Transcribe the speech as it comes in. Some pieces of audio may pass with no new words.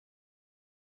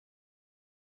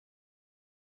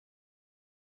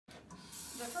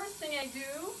thing I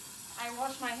do, I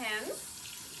wash my hands.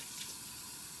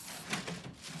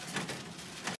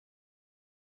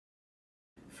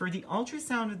 For the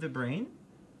ultrasound of the brain,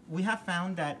 we have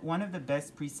found that one of the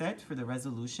best presets for the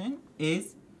resolution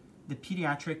is the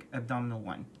pediatric abdominal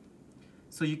one.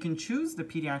 So you can choose the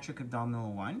pediatric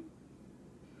abdominal one,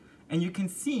 and you can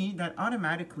see that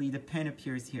automatically the pen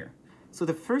appears here. So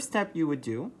the first step you would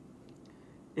do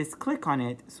is click on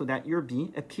it so that your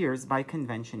B appears by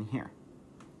convention here.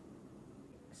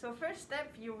 So first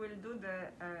step, you will do the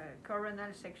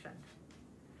coronal section.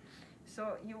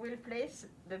 So you will place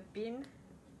the pin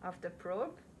of the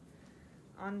probe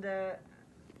on the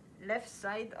left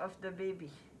side of the baby,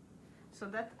 so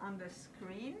that on the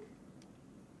screen,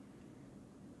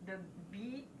 the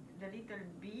B, the little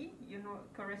B,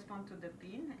 correspond to the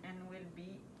pin and will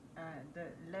be the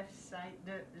left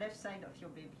side of your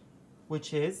baby.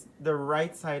 Which is the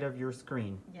right side of your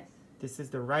screen. Yes. This is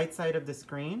the right side of the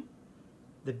screen.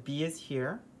 The B is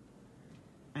here,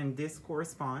 and this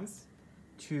corresponds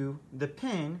to the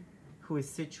pin who is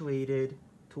situated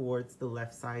towards the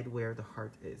left side where the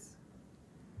heart is.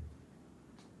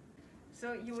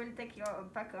 So you will take your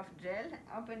pack of gel,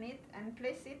 open it, and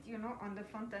place it, on the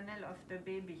fontanelle of the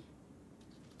baby.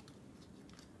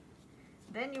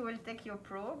 Then you will take your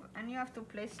probe, and you have to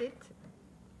place it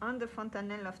on the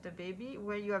fontanelle of the baby,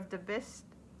 where you have the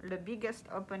biggest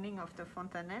opening of the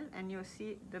fontanelle, and you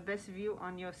see the best view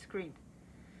on your screen.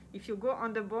 If you go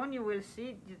on the bone, you will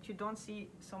see that you don't see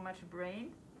so much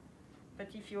brain, but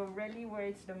if you're really where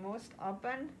it's the most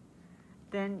open,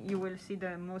 then you will see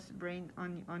the most brain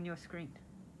on your screen.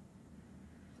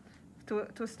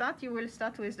 To start, you will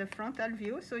start with the frontal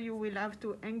view, so you will have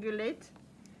to angulate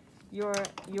your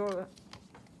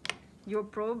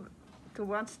probe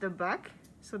towards the back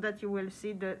so that you will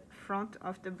see the front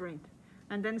of the brain.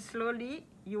 And then slowly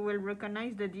you will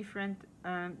recognize the different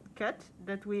cuts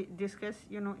that we discussed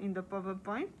in the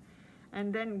PowerPoint,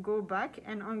 and then go back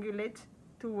and angulate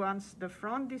towards the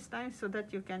front this time so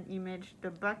that you can image the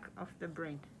back of the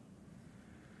brain.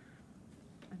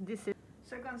 This is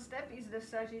second step is the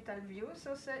sagittal view.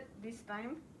 So this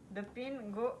time the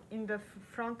pin go in the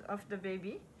front of the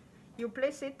baby. You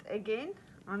place it again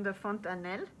on the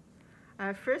fontanelle.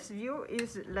 First view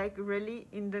is like really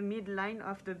in the midline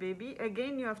of the baby.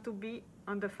 Again, you have to be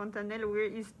on the fontanelle where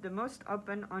is the most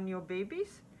open on your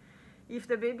babies. If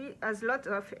the baby has lots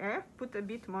of air, put a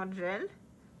bit more gel.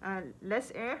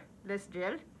 Less air, less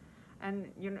gel,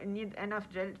 and you need enough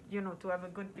gel, to have a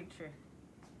good picture.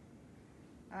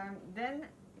 Then,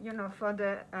 for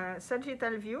the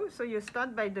sagittal view, so you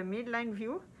start by the midline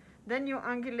view, then you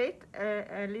angulate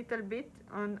a little bit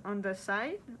on the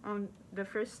side, on the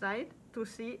first side, to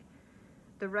see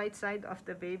the right side of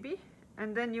the baby,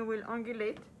 and then you will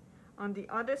angulate on the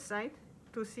other side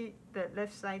to see the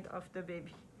left side of the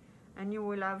baby. And you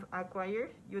will have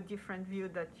acquired your different view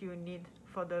that you need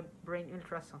for the brain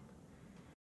ultrasound.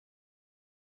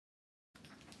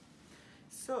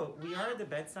 So we are at the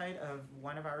bedside of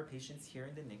one of our patients here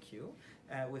in the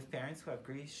NICU with parents who have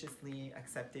graciously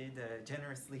accepted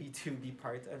generously to be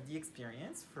part of the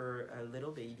experience for a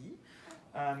little baby.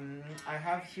 I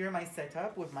have here my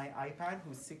setup with my iPad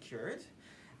who's secured,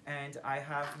 and I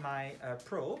have my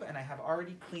probe, and I have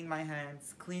already cleaned my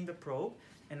hands, cleaned the probe,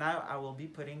 and now I will be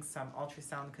putting some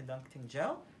ultrasound conducting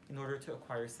gel in order to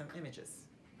acquire some images.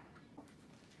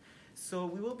 So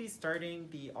we will be starting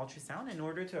the ultrasound. In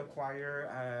order to acquire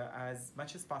as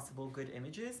much as possible good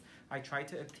images, I try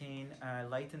to obtain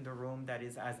light in the room that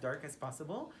is as dark as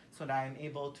possible so that I'm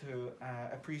able to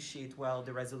appreciate well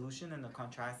the resolution and the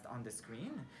contrast on the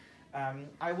screen.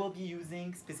 I will be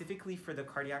using specifically for the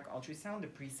cardiac ultrasound the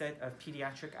preset of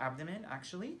pediatric abdomen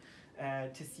actually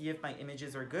to see if my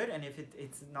images are good, and if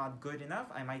it's not good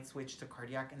enough, I might switch to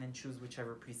cardiac and then choose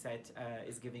whichever preset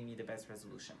is giving me the best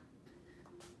resolution.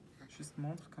 Just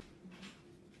montre comme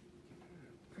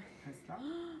ça.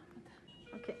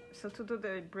 Okay, so to do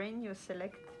the brain, you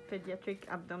select pediatric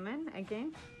abdomen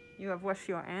again. You have washed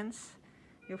your hands.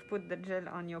 You've put the gel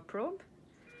on your probe,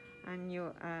 and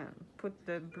you put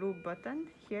the blue button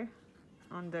here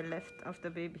on the left of the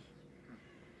baby.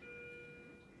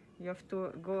 You have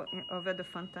to go over the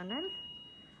fontanelle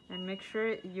and make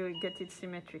sure you get it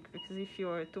symmetric, because if you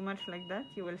are too much like that,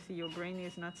 you will see your brain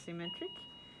is not symmetric.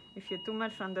 If you're too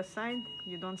much on the side,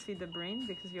 you don't see the brain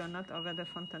because you're not over the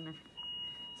fontanelle.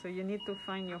 So you need to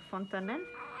find your fontanelle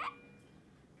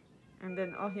and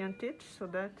then orient it so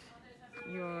that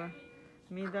your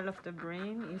middle of the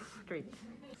brain is straight.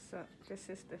 So this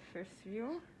is the first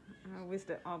view with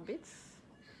the orbits.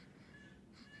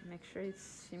 Make sure it's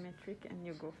symmetric and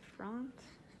you go front.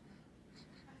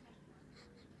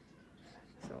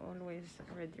 So So always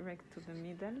redirect to the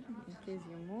middle in case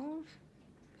you move.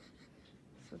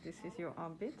 So this is your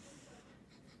orbits.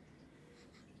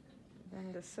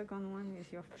 Then the second one is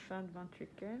your third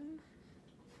ventricle.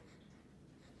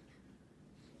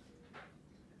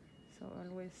 So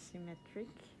always symmetric.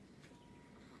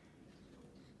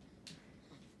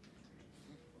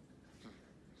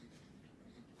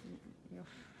 Your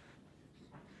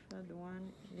third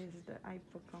one is the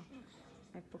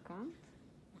hypocamp.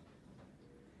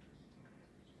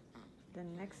 The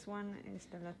next one is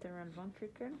the lateral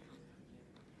ventricle.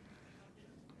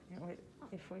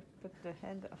 If we put the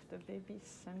head of the baby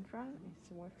central,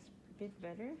 it works a bit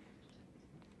better.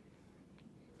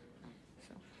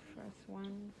 So first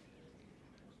one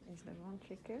is the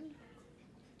ventricle.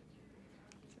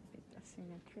 It's a bit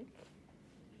asymmetric.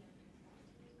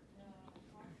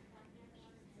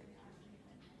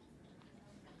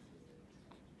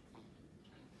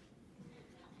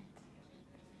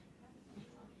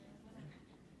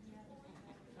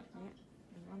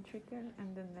 Ventricle,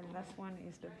 and then the last one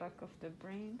is the back of the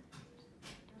brain,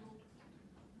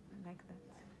 like that.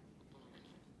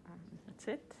 That's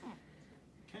it.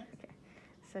 Okay.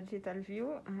 Sagittal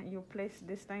view. You place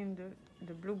this time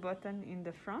the blue button in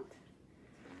the front.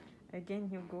 Again,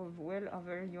 you go well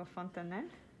over your fontanelle.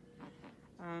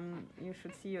 You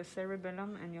should see your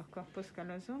cerebellum and your corpus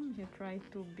callosum. You try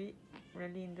to be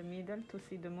really in the middle to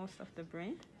see the most of the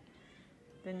brain.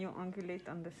 Then you angulate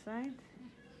on the side.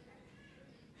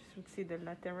 Should see the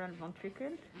lateral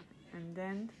ventricle, and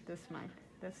then the smile.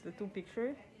 That's the two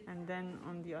pictures, and then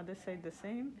on the other side the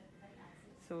same.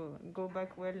 So go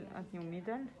back well at your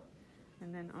middle,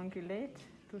 and then angulate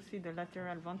to see the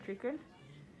lateral ventricle,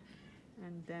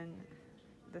 and then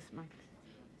the smile.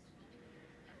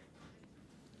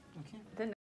 Okay.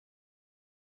 Then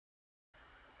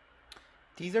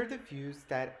these are the views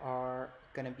that are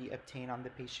going to be obtained on the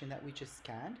patient that we just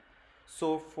scanned.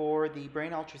 So for the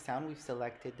brain ultrasound, we've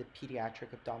selected the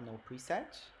pediatric abdominal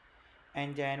preset,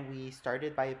 and then we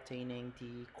started by obtaining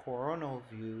the coronal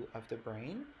view of the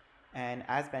brain. And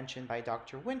as mentioned by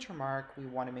Dr. Wintermark, we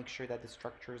want to make sure that the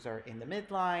structures are in the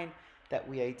midline, that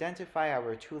we identify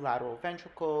our two lateral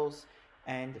ventricles,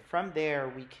 and from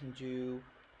there we can do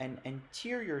an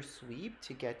anterior sweep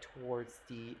to get towards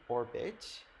the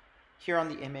orbit. Here on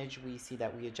the image, we see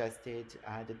that we adjusted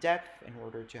the depth in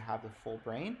order to have the full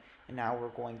brain. And now we're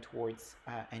going towards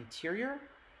anterior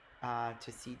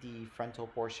to see the frontal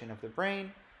portion of the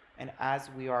brain. And as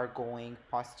we are going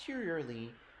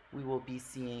posteriorly, we will be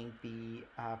seeing the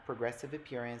progressive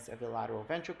appearance of the lateral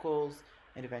ventricles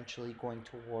and eventually going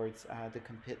towards the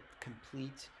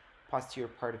complete posterior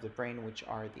part of the brain, which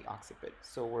are the occiput.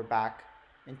 So we're back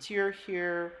anterior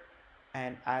here,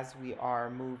 and as we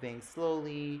are moving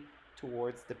slowly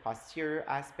towards the posterior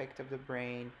aspect of the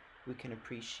brain, we can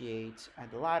appreciate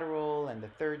the lateral and the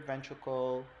third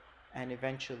ventricle, and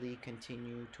eventually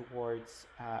continue towards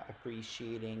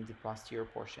appreciating the posterior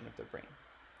portion of the brain.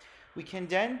 We can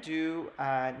then do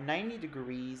 90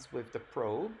 degrees with the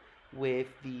probe with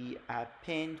the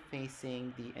pin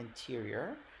facing the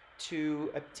anterior to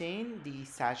obtain the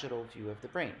sagittal view of the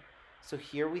brain. So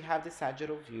here we have the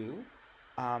sagittal view.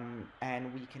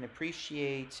 And we can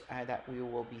appreciate that we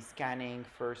will be scanning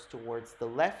first towards the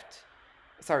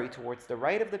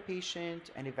right of the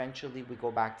patient, and eventually we go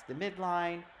back to the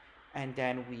midline, and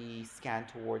then we scan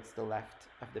towards the left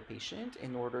of the patient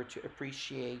in order to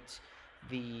appreciate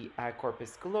the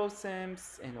corpus callosum,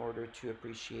 in order to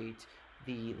appreciate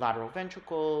the lateral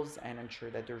ventricles, and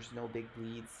ensure that there's no big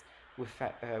bleeds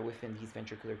within these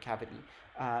ventricular cavity.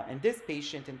 In this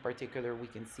patient in particular, we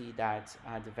can see that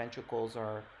the ventricles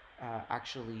are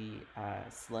actually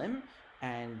slim,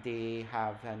 and they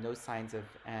have no signs of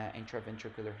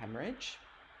intraventricular hemorrhage.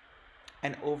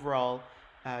 And overall,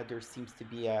 there seems to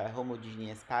be a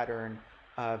homogeneous pattern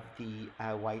of the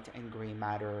white and gray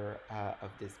matter of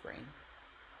this brain.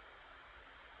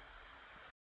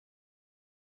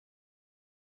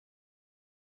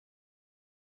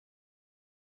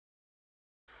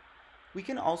 We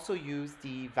can also use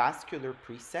the vascular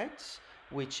preset,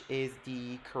 which is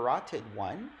the carotid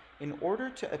one, in order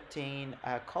to obtain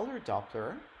a color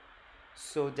Doppler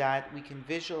so that we can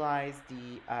visualize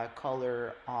the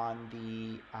color on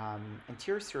the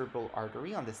anterior cerebral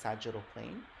artery on the sagittal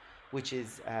plane, which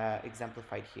is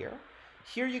exemplified here.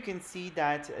 Here you can see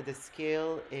that the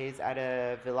scale is at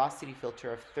a velocity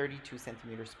filter of 32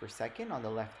 centimeters per second on the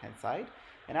left-hand side.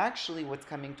 And actually what's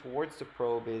coming towards the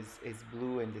probe is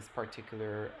blue in this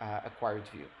particular acquired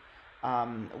view.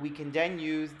 We can then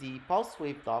use the pulse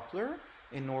wave Doppler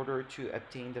in order to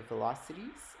obtain the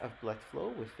velocities of blood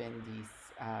flow within this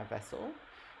vessel.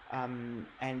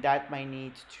 And that might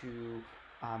need to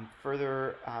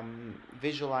further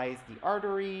visualize the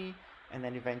artery, and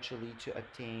then eventually to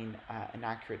obtain an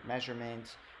accurate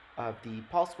measurement of the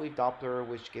pulse wave Doppler,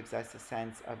 which gives us a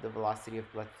sense of the velocity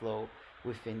of blood flow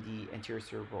within the anterior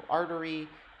cerebral artery,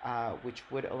 which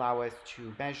would allow us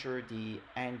to measure the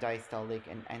end diastolic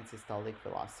and end systolic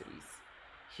velocities.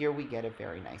 Here we get a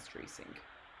very nice tracing.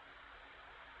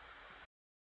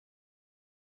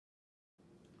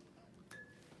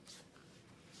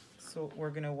 So we're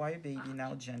going to wipe baby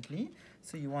now gently.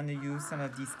 So you want to use some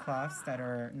of these cloths that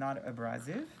are not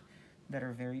abrasive, that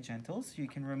are very gentle. So you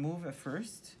can remove a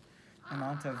first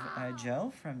amount of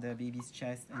gel from the baby's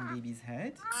chest and baby's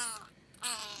head.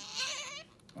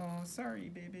 Oh, sorry,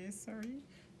 baby, sorry.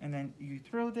 And then you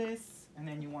throw this, and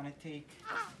then you want to take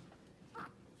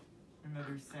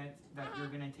another set that you're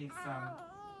going to take some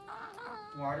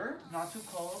water, not too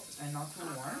cold and not too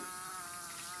warm,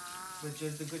 but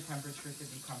just a good temperature to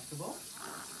be comfortable.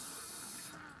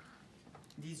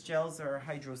 These gels are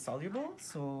hydrosoluble,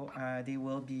 so they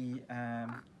will be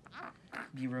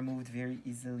removed very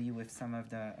easily with some of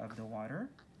the water.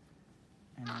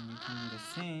 And then you can do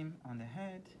the same on the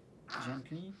head,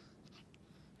 gently.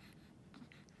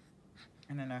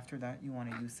 And then after that, you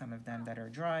want to use some of them that are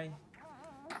dry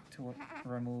to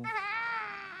remove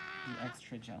the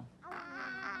extra gel.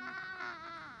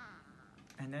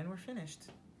 And then we're finished.